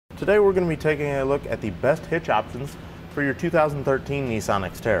Today we're going to be taking a look at the best hitch options for your 2013 Nissan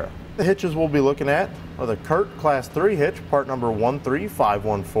Xterra. The hitches we'll be looking at are the Curt Class 3 hitch, part number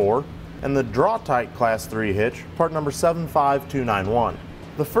 13514, and the Draw-Tite Class 3 hitch, part number 75291.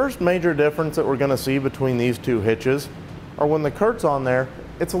 The first major difference that we're going to see between these two hitches are when the Curt's on there,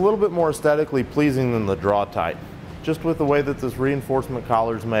 it's a little bit more aesthetically pleasing than the Draw-Tite, just with the way that this reinforcement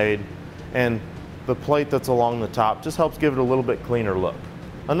collar is made and the plate that's along the top just helps give it a little bit cleaner look.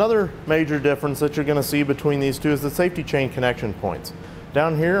 Another major difference that you're going to see between these two is the safety chain connection points.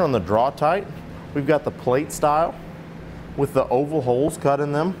 Down here on the Draw-Tite, we've got the plate style with the oval holes cut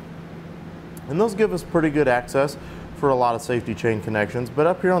in them, and those give us pretty good access for a lot of safety chain connections. But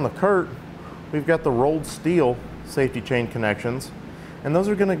up here on the Curt, we've got the rolled steel safety chain connections, and those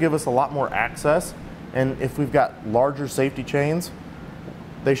are going to give us a lot more access, and if we've got larger safety chains,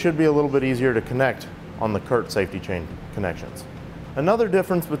 they should be a little bit easier to connect on the Curt safety chain connections. Another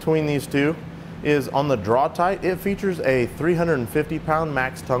difference between these two is on the Draw-Tite, it features a 350-pound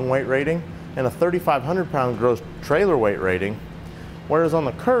max tongue weight rating and a 3,500-pound gross trailer weight rating, whereas on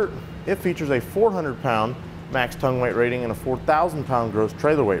the Curt, it features a 400-pound max tongue weight rating and a 4,000-pound gross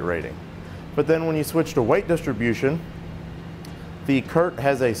trailer weight rating. But then when you switch to weight distribution, the Curt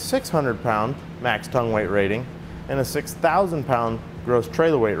has a 600-pound max tongue weight rating and a 6,000-pound gross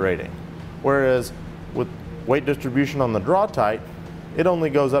trailer weight rating, whereas with weight distribution on the Draw-Tite, it only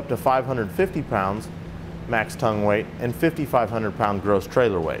goes up to 550 pounds max tongue weight and 5,500-pound gross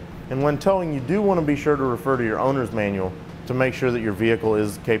trailer weight. And when towing, you do want to be sure to refer to your owner's manual to make sure that your vehicle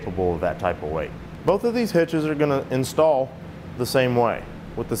is capable of that type of weight. Both of these hitches are going to install the same way,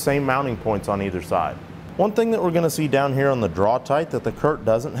 with the same mounting points on either side. One thing that we're going to see down here on the Draw-Tite that the Curt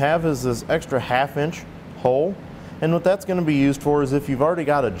doesn't have is this extra half-inch hole. And what that's going to be used for is if you've already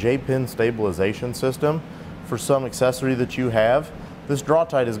got a J-pin stabilization system for some accessory that you have, this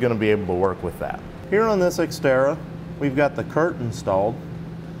Draw-Tite is going to be able to work with that. Here on this Xterra, we've got the Curt installed,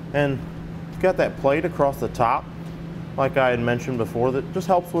 and it's got that plate across the top, like I had mentioned before, that just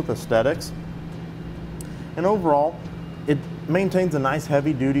helps with aesthetics. And overall, it maintains a nice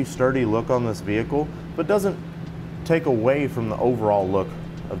heavy-duty, sturdy look on this vehicle, but doesn't take away from the overall look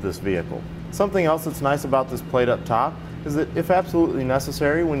of this vehicle. Something else that's nice about this plate up top is that if absolutely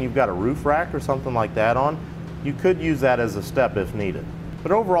necessary, when you've got a roof rack or something like that on, you could use that as a step if needed.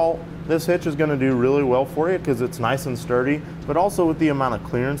 But overall, this hitch is going to do really well for you because it's nice and sturdy, but also with the amount of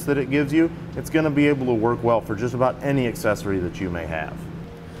clearance that it gives you, it's going to be able to work well for just about any accessory that you may have.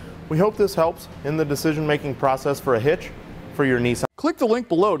 We hope this helps in the decision-making process for a hitch for your Nissan. Click the link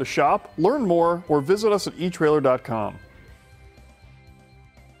below to shop, learn more, or visit us at etrailer.com.